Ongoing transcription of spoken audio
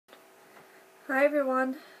Hi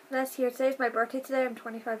everyone, Vanessa here. Today's my birthday today. I'm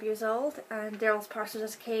 25 years old and Darrell's parcel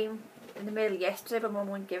just came in the mail yesterday, but Mum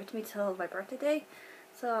wouldn't give it to me till my birthday day.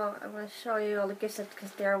 So I'm going to show you all the gifts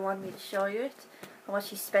because Darrell wanted me to show you it and what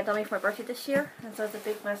she spent on me for my birthday this year. And so it's a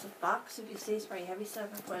big massive box. If you see, it's very heavy, so I'm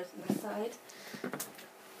going to put it on the side.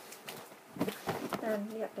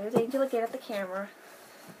 And yeah, there's Angel again at the camera.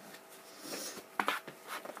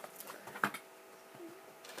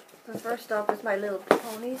 So first up is my little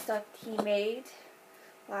ponies that he made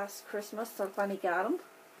last Christmas, so I finally got them.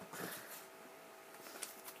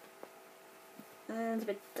 And it's a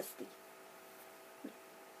bit dusty.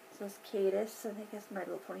 So it's Cadis, I think that's my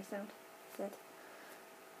little pony sound. That's it.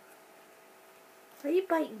 Are you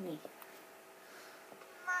biting me?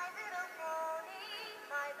 My little pony,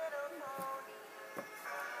 my little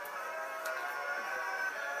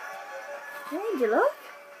pony. Angel, look.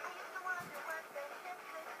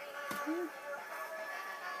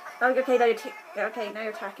 Oh, okay, now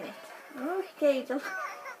you're attacking it. Okay, Angel.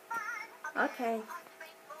 Okay.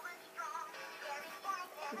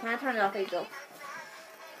 You can't turn it off, Angel.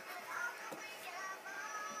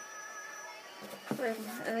 And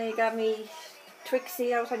then you got me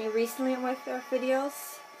Trixie. I was on you recently in my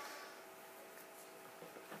videos.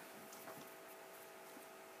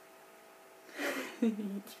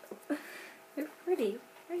 They're pretty.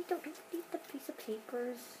 I don't need the piece of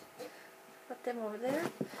papers. Put them over there.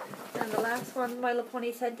 And the last one my little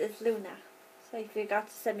pony sent is Luna. So I forgot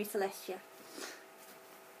to send me Celestia.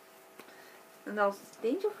 And also,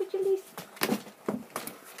 Angel, would you leave?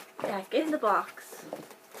 Yeah, get in the box.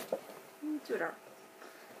 Do it.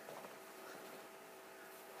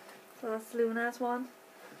 So that's Luna's one.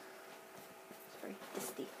 It's very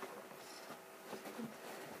dusty.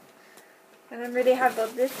 And I'm really happy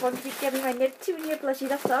about this one. Keep getting my Neptunia plushie.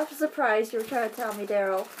 That's not a surprise you were trying to tell me,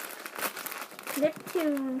 Darrell.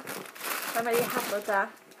 Neptune. I'm really happy about that.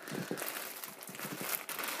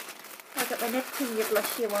 I got my Neptunia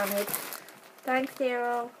blushie I wanted. Thanks,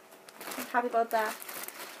 Darrell. I'm happy about that.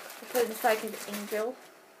 I put it inside his Angel.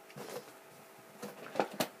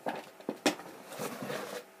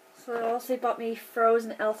 So also he bought me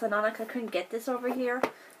Frozen Elsa and Anna because I couldn't get this over here.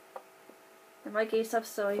 And my game stuff,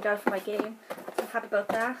 so he got it for my game. I'm happy about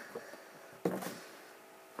that.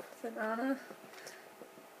 So Anna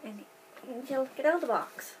and Angel, get out of the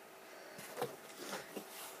box.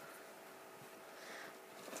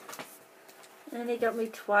 And he got me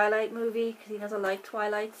Twilight movie because he knows I like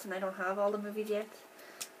Twilights and I don't have all the movies yet.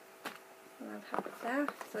 So I'm happy with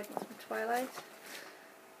that. So I get some Twilight.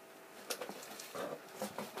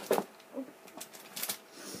 Oh.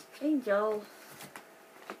 Angel.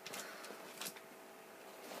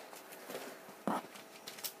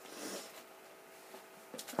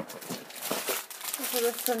 So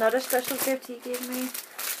this is another special gift he gave me.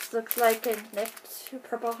 This looks like a Neptune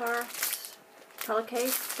Purple Heart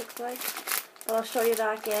pillowcase, looks like. But I'll show you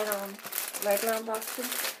that again on regular unboxing.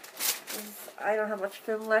 I don't have much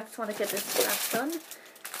film left, so I want to get this done.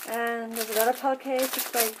 And there's another pillowcase,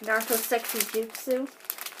 it's like Naruto's Sexy Jutsu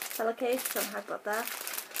pillowcase, so I'm happy about that.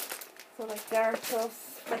 So like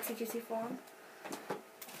Naruto's Sexy Jutsu form.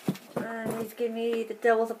 And he's giving me the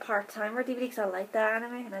Devil's a Part-Timer DVD because I like that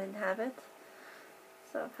anime and I didn't have it.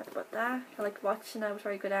 So I'm happy about that. I like watching it. It was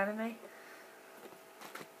very good anime.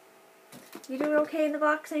 You doing okay in the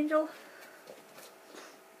box, Angel?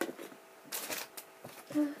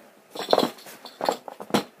 And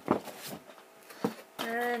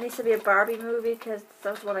it needs to be a Barbie movie because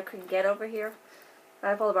that was one I couldn't get over here. I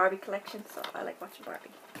have all the Barbie collections, so I like watching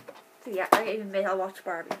Barbie. So yeah, I even admit I'll watch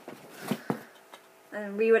Barbie.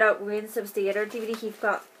 And Re Without Wins was the other DVD he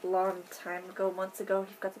got a long time ago, months ago.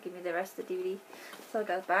 He forgot to give me the rest of the DVD. So I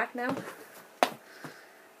got it back now.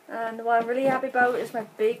 And what I'm really happy about is my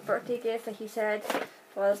big birthday gift that he said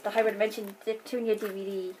was the Hybrid Dimension Neptunia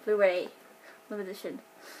DVD Blu-ray limited edition.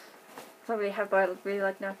 So I'm really happy about it. I really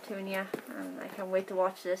like Neptunia and I can't wait to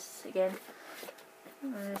watch this again.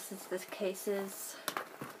 And this case is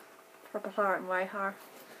Purple Heart and White Heart.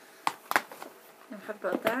 I'm happy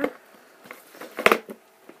about that.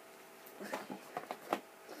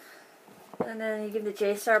 And then he gave me the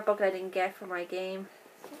J-Star book I didn't get for my game.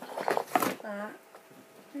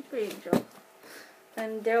 Pretty Angel.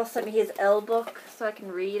 And Darrell sent me his L book so I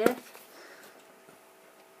can read it.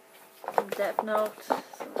 Death Note. So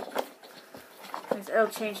his L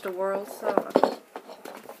changed the world, so I'll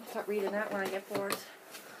start reading that when I get bored.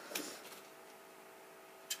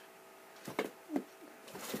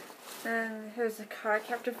 And here's a card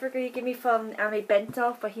captor figure he gave me from Anime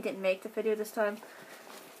Bento, but he didn't make the video this time.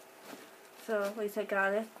 So at least I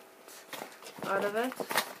got it out of it.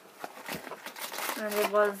 And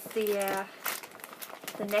it was the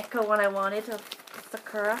the Neko one I wanted of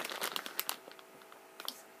Sakura.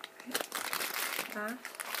 That.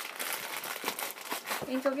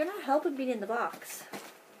 Angel, you're not helping me in the box.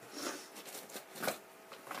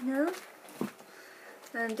 No?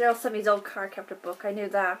 And Darrell sent me his old card captor book. I knew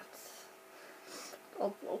that.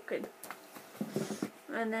 All broken.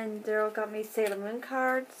 And then Darrell got me Sailor Moon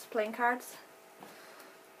cards, playing cards.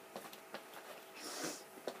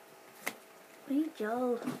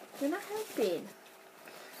 Angel, you're not helping.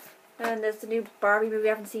 And there's the new Barbie movie I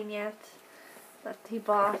haven't seen yet. That he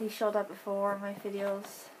bought. He showed that before in my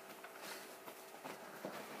videos.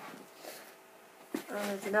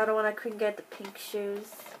 There's another one I couldn't get, the pink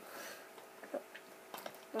shoes.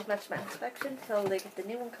 Not much my inspection till they get the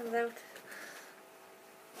new one comes out.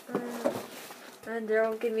 And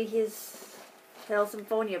Darrell gave me his Hell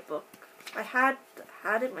Symphonia book. I had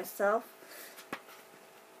it myself,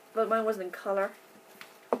 but mine wasn't in colour.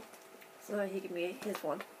 So he gave me his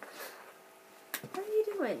one. What are you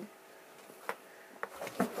doing?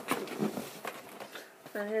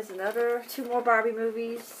 And here's another 2 more Barbie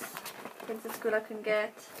movies. Princess Good I couldn't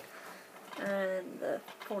get. And the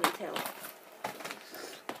ponytail.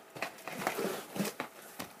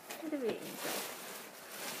 What are we eating?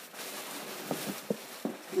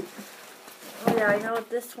 Oh yeah, I know what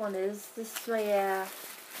this one is. This is my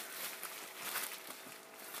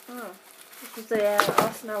this is the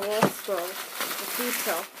Arsenal Wall Scroll. The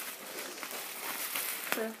detail.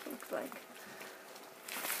 So it looks like.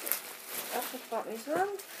 That's what bought me as well.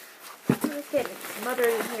 Okay, mother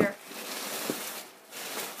in here.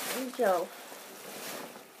 Angel.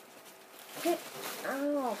 Get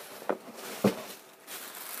off.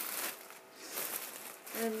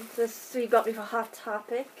 And this you got me for Hot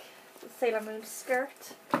Topic. The Sailor Moon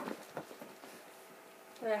skirt.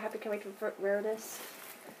 I happy can't wait to wear this.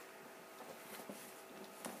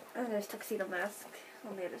 And there's tuxedo mask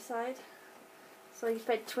on the other side. So you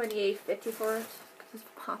paid $28.50 for it because it's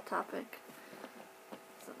Hot Topic.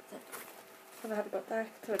 So that's it. I'm happy about that,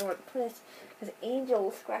 so I don't know where to put it. Because Angel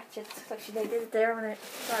will scratch it. Like she did it there when I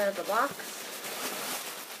got out of the box.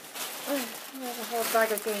 There's a whole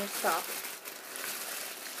bag of GameStop.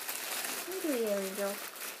 What are you, Angel?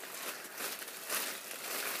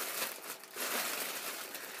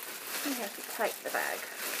 I have to tighten the bag.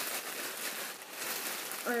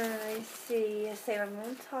 I see a Sailor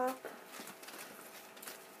Moon top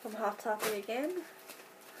from Hot Topic again.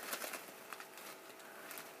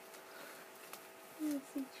 Let's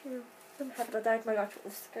see, true. I'm happy about that. My gosh, with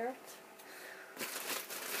the skirt.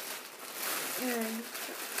 And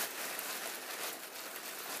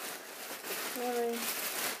well,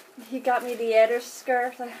 he got me the other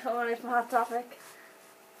skirt I wanted from Hot Topic.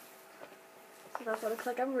 So that's what it looks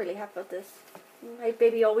like. I'm really happy about this. My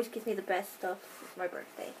baby always gives me the best stuff. It's my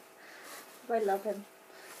birthday. I love him.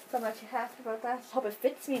 So I'm actually happy about that. I hope it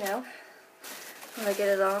fits me now when I get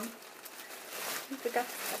it on. I forgot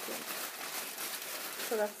to cut it.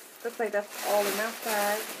 So looks like that's all in that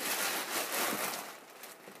bag.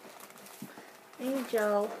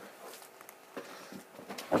 Angel.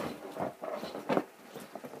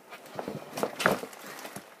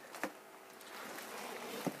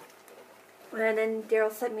 And then Darrell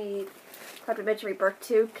sent me complimentary birth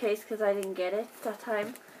case because I didn't get it that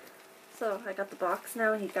time. So I got the box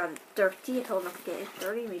now and he got it dirty. I told him not to get it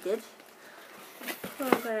dirty and he did.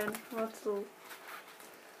 And then let's do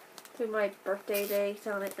my birthday date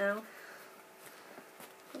on it now.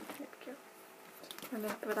 And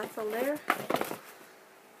that's all there.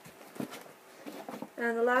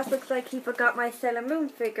 And the last looks like he forgot my Sailor Moon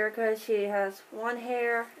figure because she has one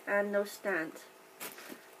hair and no stand.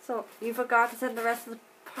 So you forgot to send the rest of the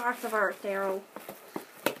parts of art, Darrell.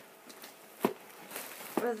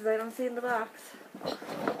 Because I don't see in the box.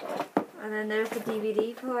 And then there's the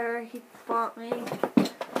DVD player he bought me.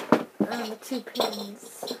 And the 2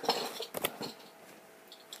 pins.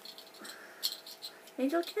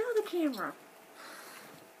 Angel, get out of the camera.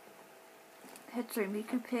 Hitsuru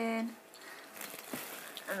Miku pin.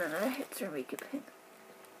 And another Hitsuru Miku pin.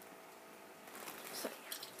 So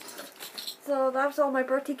yeah. So that was all my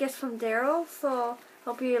birthday gifts from Darrell. So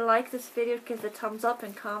hope you like this video. Give it a thumbs up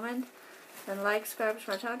and comment. And like, subscribe to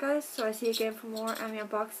my channel, guys. So I see you again for more anime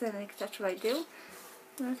unboxing and etc. I do.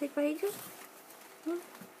 You want to take my Angel? You're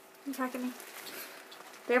attacking me.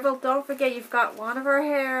 Darrell, don't forget you've got one of her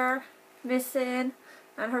hair missing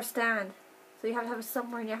and her stand. So you have to have it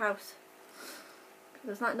somewhere in your house.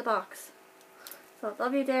 It's not in the box. So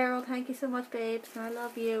love you, Darrell. Thank you so much, babes. And I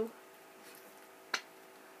love you.